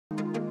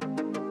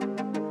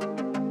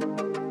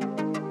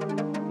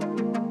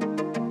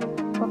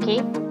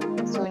Okay,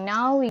 so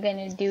now we're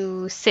gonna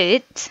do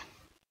Surds.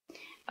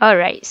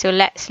 Alright, so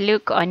let's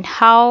look on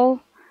how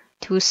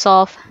to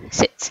solve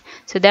Surds.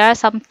 So there are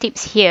some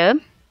tips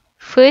here.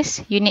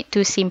 First, you need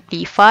to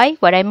simplify.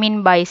 What I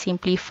mean by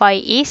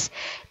simplify is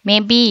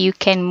maybe you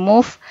can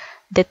move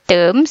the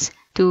terms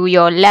to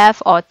your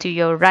left or to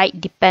your right,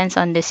 depends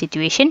on the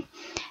situation.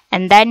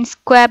 And then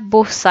square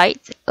both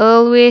sides.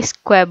 Always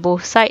square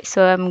both sides.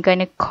 So I'm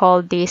gonna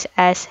call this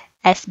as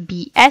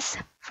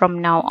SBS from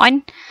now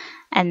on.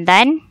 And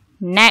then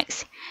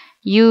next,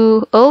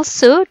 you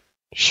also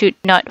should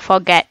not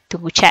forget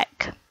to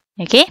check.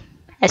 Okay,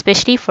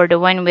 especially for the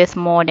one with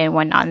more than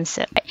one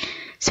answer.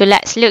 So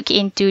let's look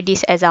into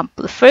this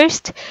example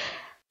first.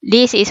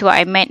 This is what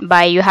I meant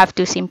by you have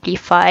to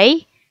simplify.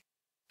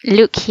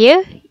 Look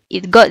here,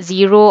 it got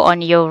 0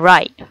 on your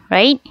right?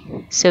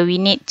 So we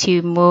need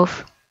to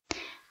move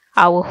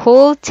our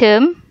whole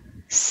term,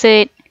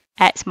 surd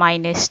x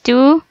minus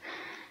 2,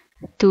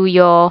 to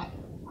your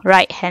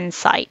right hand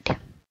side.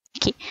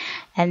 Okay,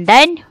 and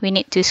then we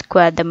need to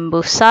square them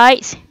both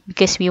sides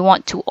because we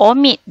want to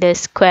omit the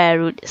square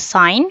root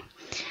sign.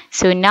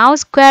 So now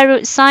square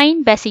root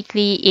sign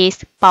basically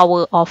is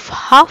power of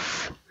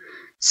half.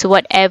 So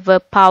whatever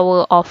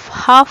power of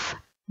half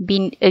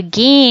been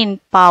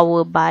again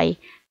power by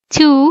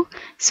 2.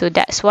 So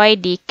that's why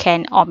they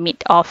can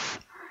omit off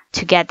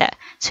together.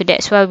 So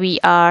that's why we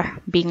are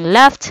being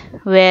left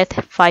with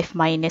 5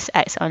 minus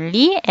x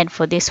only. And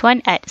for this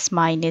one, x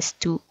minus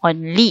 2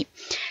 only.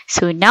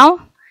 So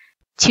now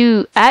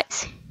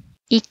 2x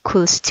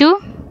equals to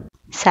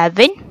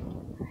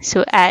 7.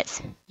 So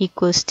x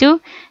equals to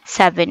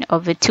 7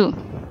 over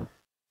 2.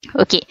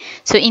 Okay,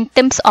 so in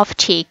terms of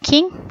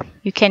checking,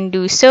 you can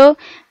do so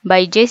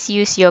by just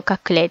use your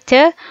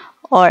calculator,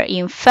 or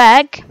in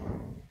fact,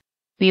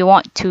 we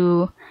want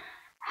to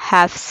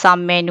have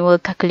some manual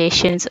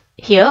calculations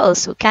here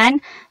also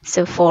can.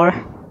 So for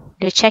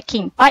the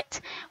checking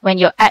part, when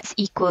your x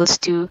equals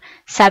to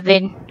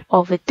 7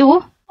 over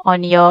 2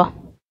 on your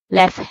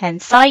left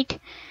hand side,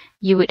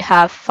 you would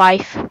have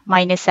 5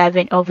 minus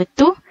 7 over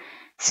 2,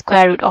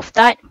 square root of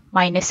that,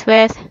 minus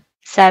with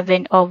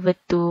 7 over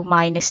 2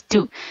 minus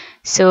 2.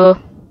 So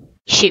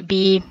it should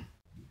be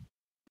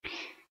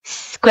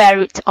square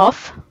root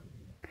of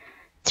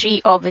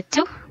 3 over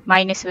 2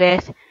 minus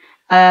with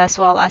as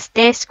well as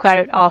this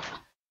square root of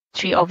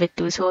 3 over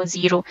 2. So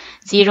 0.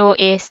 0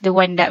 is the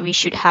one that we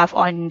should have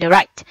on the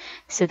right.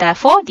 So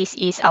therefore, this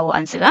is our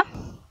answer.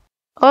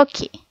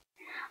 Okay,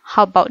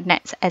 how about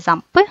next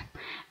example?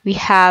 We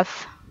have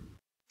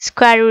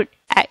square root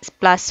x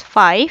plus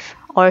 5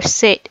 or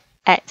surd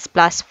x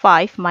plus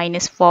 5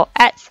 minus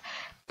 4x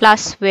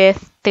plus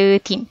with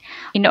 13.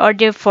 In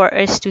order for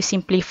us to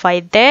simplify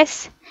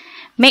this,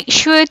 make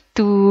sure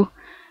to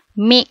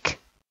make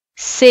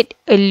surd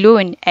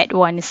alone at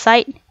one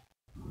side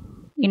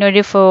in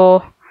order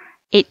for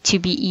it to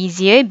be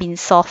easier being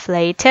solved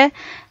later.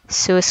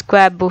 So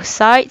square both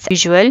sides as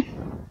usual.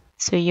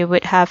 So you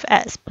would have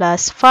x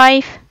plus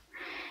 5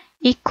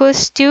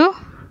 equals to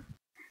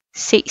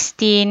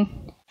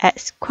 16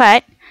 x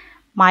squared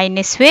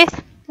minus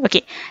with,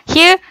 okay,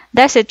 here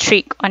there's a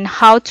trick on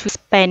how to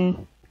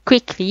spend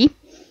quickly.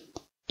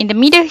 In the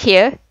middle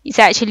here is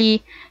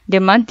actually the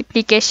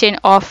multiplication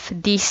of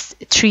these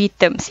three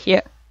terms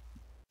here.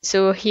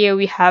 So here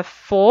we have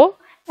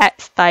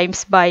 4x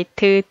times by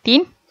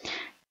 13.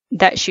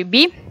 That should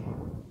be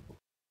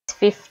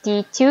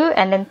 52,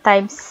 and then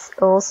times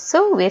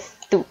also with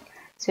 2.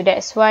 So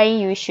that's why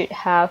you should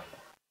have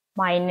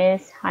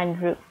minus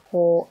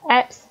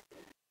 104x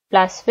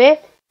plus with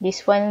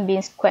this one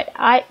being squared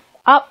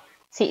up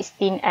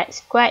 16x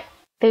squared,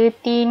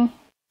 13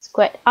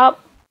 squared up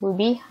will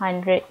be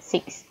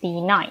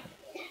 169.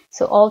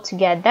 So all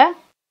together,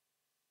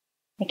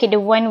 make it the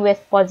one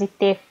with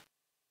positive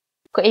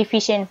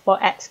coefficient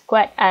for x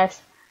squared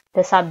as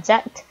the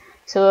subject.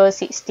 So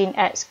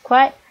 16x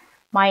squared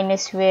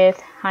minus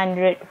with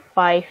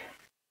 105x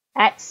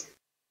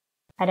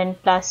and then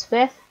plus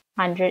with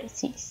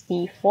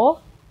 164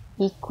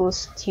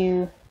 equals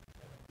to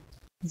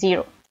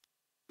 0.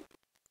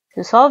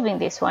 So solving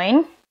this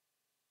one,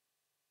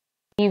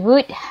 we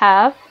would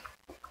have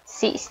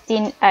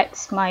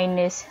 16x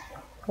minus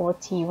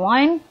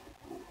 41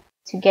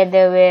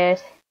 together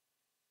with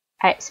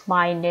x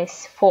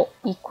minus 4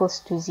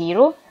 equals to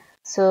 0.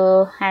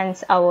 So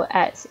hence our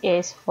x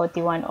is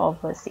 41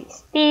 over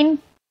 16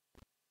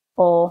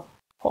 or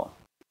 4.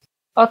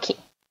 Okay,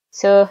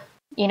 so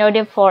in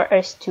order for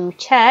us to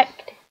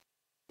check,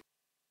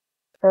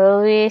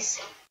 always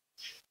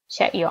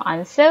check your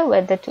answer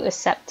whether to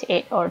accept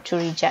it or to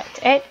reject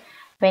it.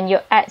 When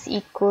your x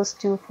equals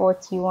to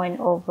 41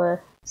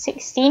 over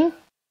 16,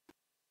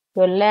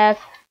 your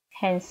left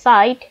hand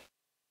side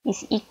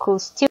is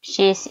equals to, which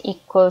is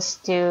equals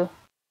to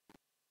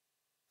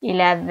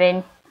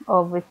 11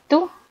 over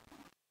 2,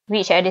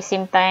 which at the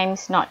same time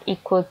is not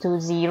equal to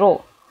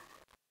 0,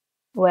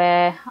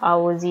 where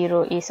our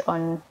 0 is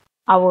on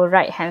our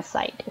right hand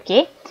side.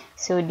 Okay,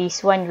 so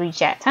this one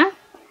reject.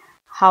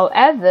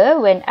 However,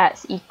 when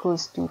x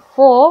equals to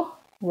 4,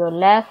 your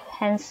left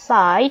hand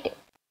side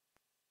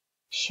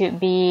should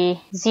be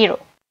 0,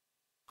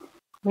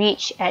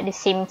 which at the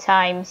same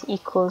time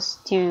equals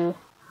to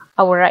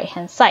our right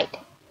hand side.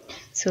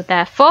 So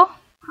therefore,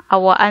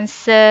 our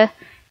answer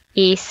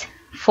is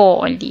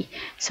 4 only.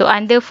 So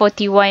under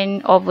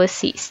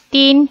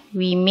 41/16,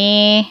 we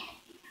may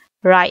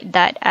write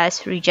that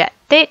as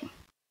rejected,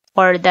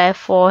 or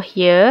therefore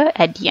here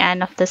at the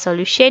end of the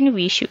solution,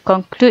 we should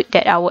conclude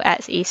that our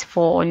x is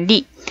 4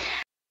 only.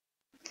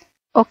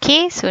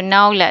 Okay, so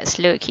now let's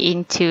look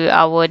into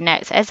our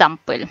next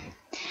example.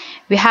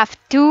 We have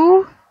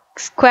 2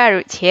 square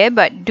roots here,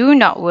 but do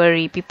not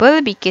worry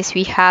people, because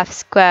we have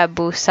square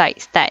both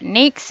sides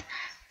techniques.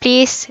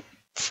 Please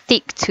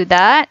stick to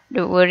that,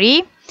 don't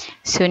worry.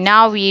 So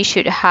now we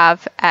should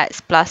have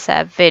x plus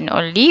 7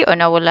 only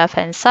on our left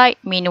hand side.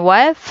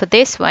 Meanwhile, for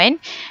this one,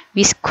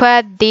 we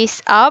square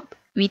this up.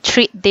 We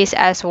treat this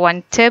as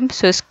one term,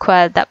 so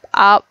square that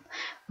up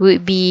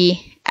would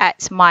be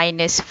x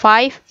minus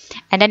 5.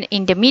 And then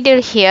in the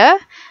middle here,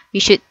 we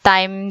should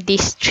time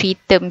these 3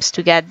 terms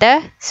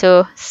together.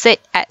 So set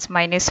x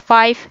minus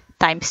 5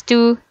 times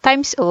 2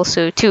 times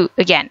also 2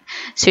 again.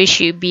 So it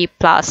should be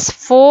plus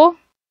 4,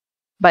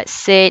 but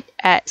set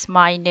x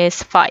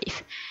minus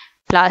 5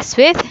 plus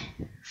with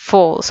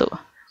 4 also.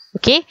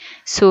 Okay,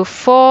 so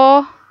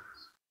 4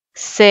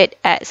 set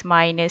x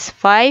minus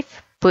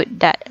 5, put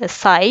that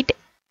aside.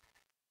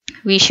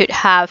 We should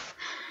have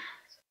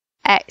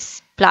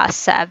x plus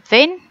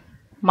 7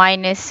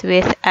 minus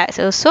with x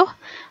also,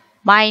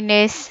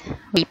 minus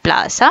b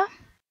plus.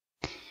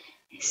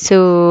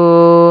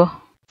 So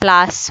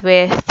plus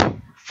with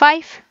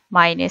 5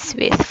 minus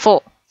with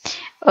 4.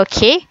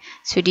 Okay,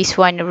 so this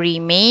one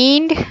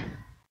remained.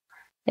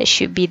 That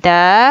should be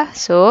there.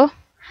 So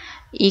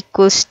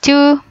equals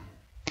to,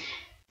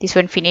 this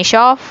one finish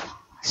off.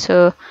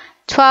 So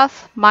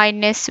 12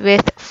 minus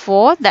with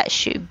 4, that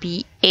should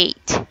be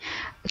 8.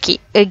 Okay,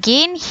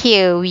 again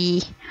here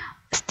we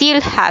still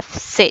have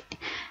set,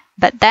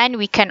 but then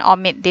we can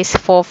omit this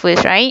 4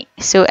 first, right?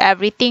 So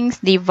everything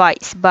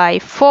divides by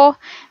 4.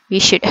 We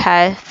should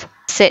have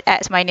set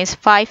x minus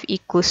 5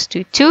 equals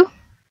to 2.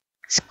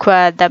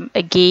 Square them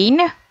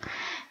again.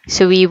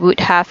 So we would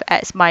have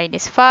x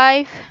minus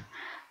 5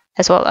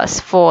 as well as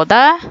 4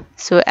 there.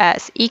 So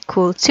x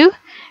equal to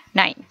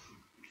 9.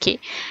 Okay.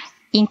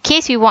 In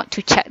case we want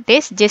to check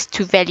this, just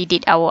to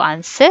validate our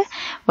answer,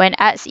 when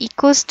x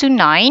equals to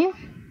 9,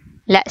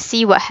 let's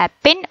see what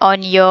happened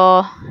on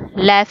your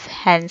left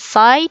hand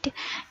side.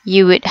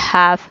 You would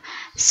have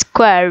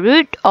square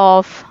root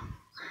of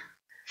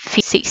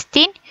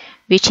 16,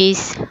 which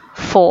is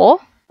 4.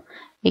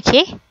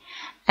 Okay.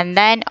 And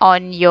then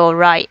on your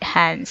right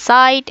hand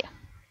side,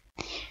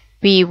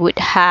 we would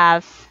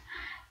have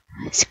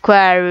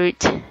square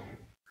root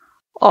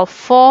of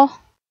 4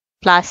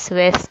 plus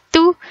with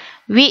 2,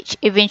 which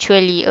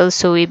eventually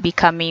also will be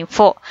becoming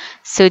 4.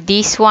 So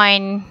this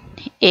one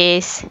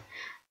is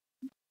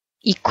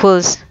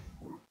equals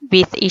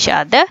with each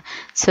other.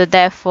 So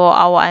therefore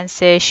our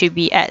answer should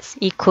be x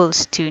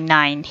equals to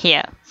 9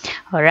 here.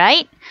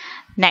 Alright,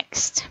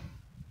 next.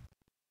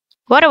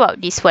 What about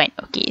this one?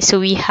 Okay,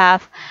 so we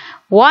have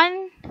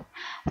 1,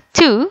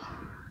 2,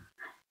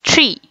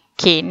 3.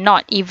 Okay,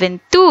 not even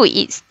 2,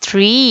 it's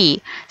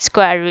 3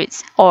 square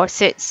roots or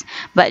surds.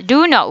 But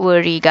do not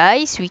worry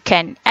guys, we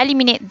can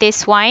eliminate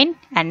this one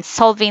and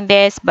solving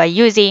this by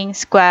using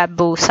square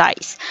both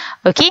sides.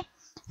 Okay,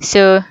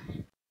 so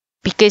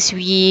because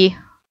we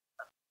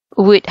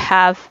would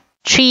have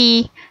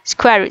 3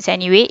 square roots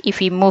anyway if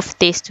we move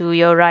this to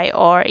your right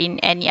or in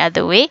any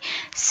other way.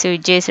 So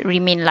just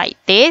remain like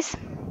this.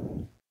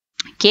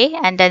 Okay,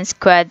 and then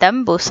square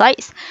them both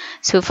sides.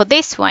 So for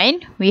this one,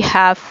 we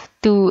have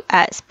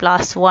 2x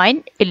plus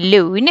 1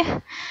 alone.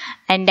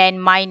 And then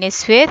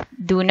minus with,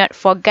 do not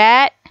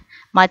forget,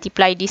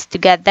 multiply this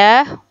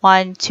together.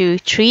 1, 2,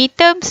 3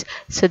 terms.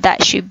 So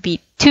that should be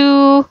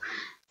 2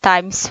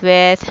 times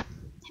with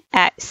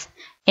x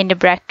in the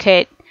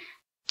bracket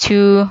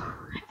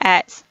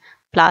 2x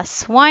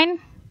plus 1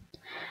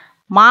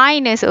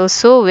 minus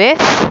also with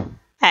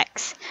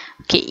x.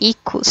 Okay,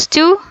 equals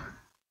to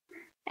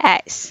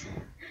x.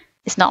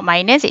 It's not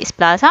minus, it's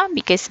plus,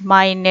 because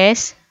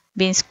minus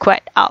being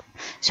squared up.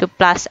 So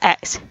plus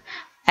x,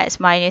 x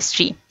minus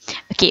 3.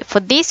 Okay,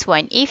 for this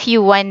one, if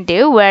you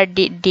wonder where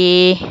did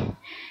they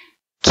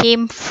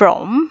came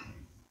from,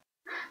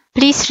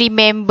 please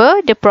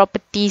remember the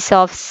properties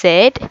of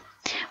surd.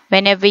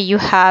 Whenever you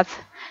have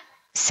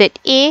surd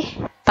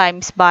A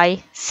times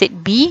by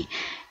surd B,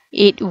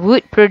 it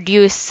would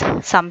produce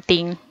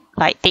something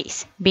like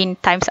this, being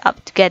times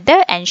up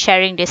together and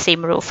sharing the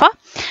same roof.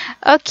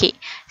 Okay,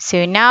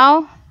 so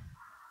now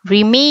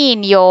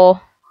remain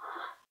your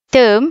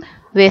term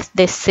with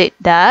the surd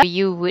there.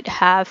 You would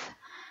have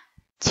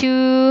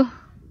 2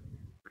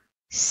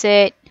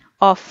 surd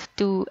of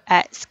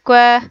 2x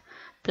square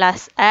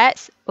plus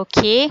x.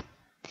 Okay,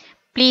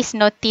 please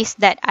notice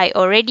that I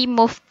already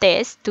moved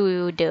this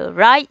to the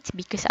right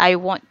because I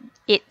want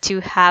it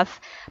to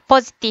have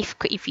positive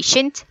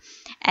coefficient,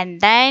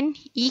 and then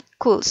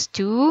equals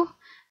to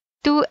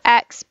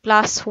 2x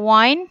plus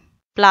 1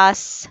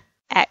 plus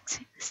x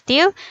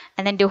still,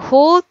 and then the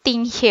whole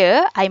thing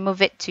here, I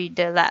move it to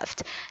the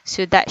left.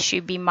 So that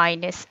should be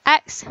minus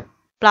x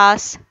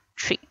plus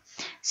 3.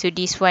 So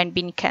this one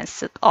being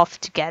cancelled off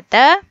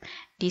together.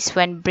 This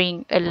one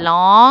bring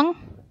along,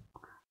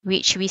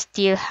 which we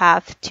still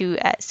have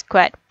 2x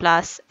squared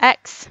plus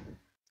x.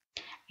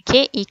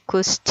 Okay,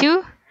 equals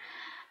to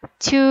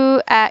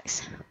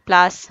 2x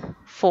plus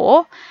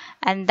 4.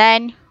 And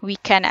then we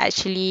can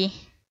actually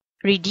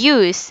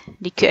reduce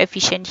the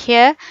coefficient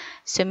here.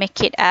 So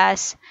make it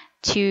as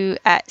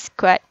 2x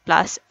squared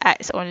plus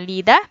x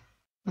only there,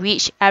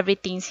 which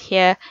everything's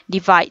here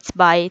divides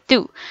by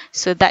 2.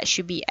 So that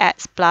should be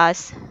x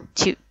plus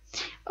 2.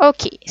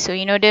 Okay, so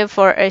in order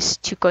for us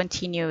to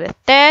continue with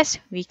this,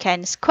 we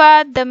can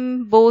square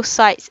them both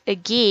sides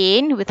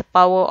again with the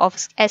power of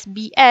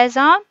SBS.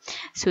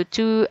 So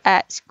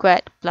 2x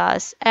squared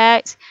plus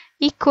x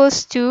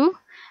equals to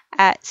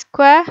x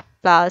squared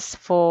plus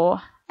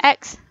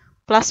 4x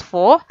plus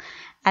 4.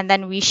 And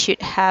then we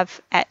should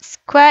have x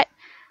squared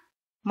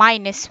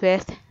minus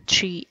with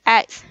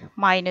 3x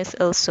minus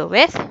also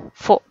with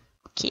 4.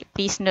 Okay,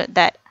 please note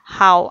that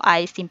how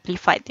I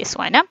simplified this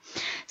one.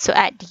 So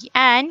at the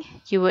end,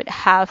 you would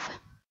have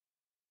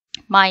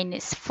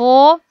minus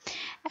 4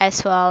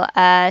 as well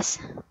as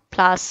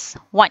plus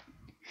 1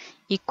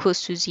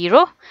 equals to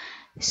 0.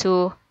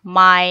 So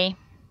my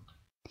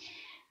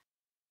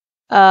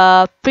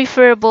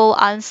preferable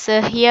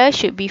answer here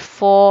should be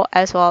 4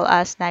 as well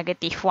as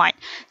negative 1.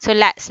 So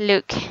let's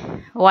look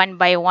one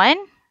by one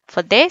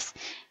for this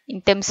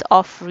in terms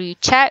of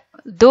recheck,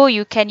 though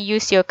you can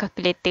use your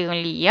calculator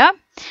only. Yeah.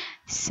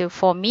 So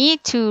for me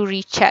to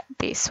recheck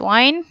this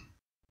one,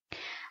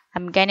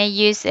 I'm gonna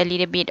use a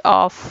little bit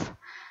of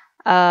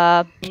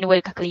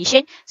manual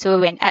calculation. So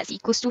when x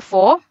equals to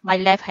 4, my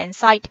left hand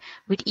side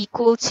would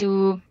equal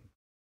to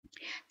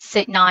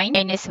 9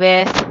 minus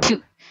with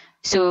 2.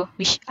 So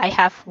which I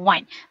have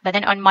 1. But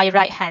then on my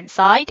right hand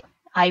side,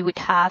 I would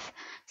have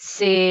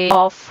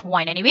of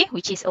 1 anyway,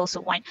 which is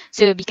also 1.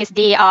 So because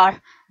they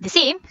are the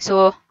same,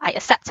 so I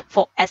accept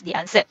 4 as the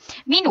answer.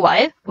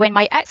 Meanwhile, when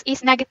my x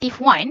is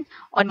negative 1,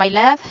 on my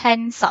left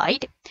hand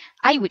side,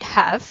 I would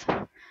have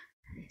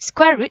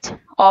square root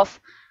of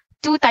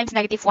 2 times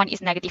negative 1 is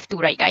negative 2,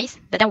 right guys?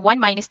 But then 1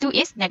 minus 2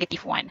 is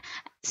negative 1.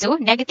 So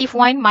negative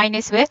 1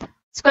 minus with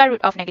square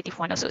root of negative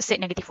 1 also, set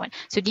negative 1.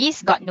 So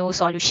this got no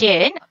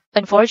solution,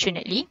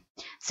 unfortunately.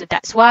 So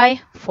that's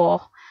why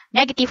for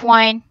negative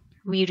 1,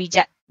 we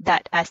reject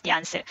that as the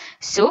answer.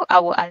 So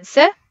our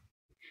answer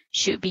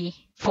should be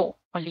 4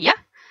 only, yeah?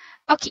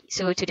 Okay,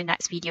 so to the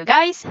next video,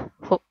 guys.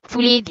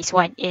 Hopefully this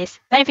one is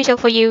beneficial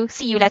for you.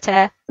 See you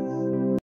later.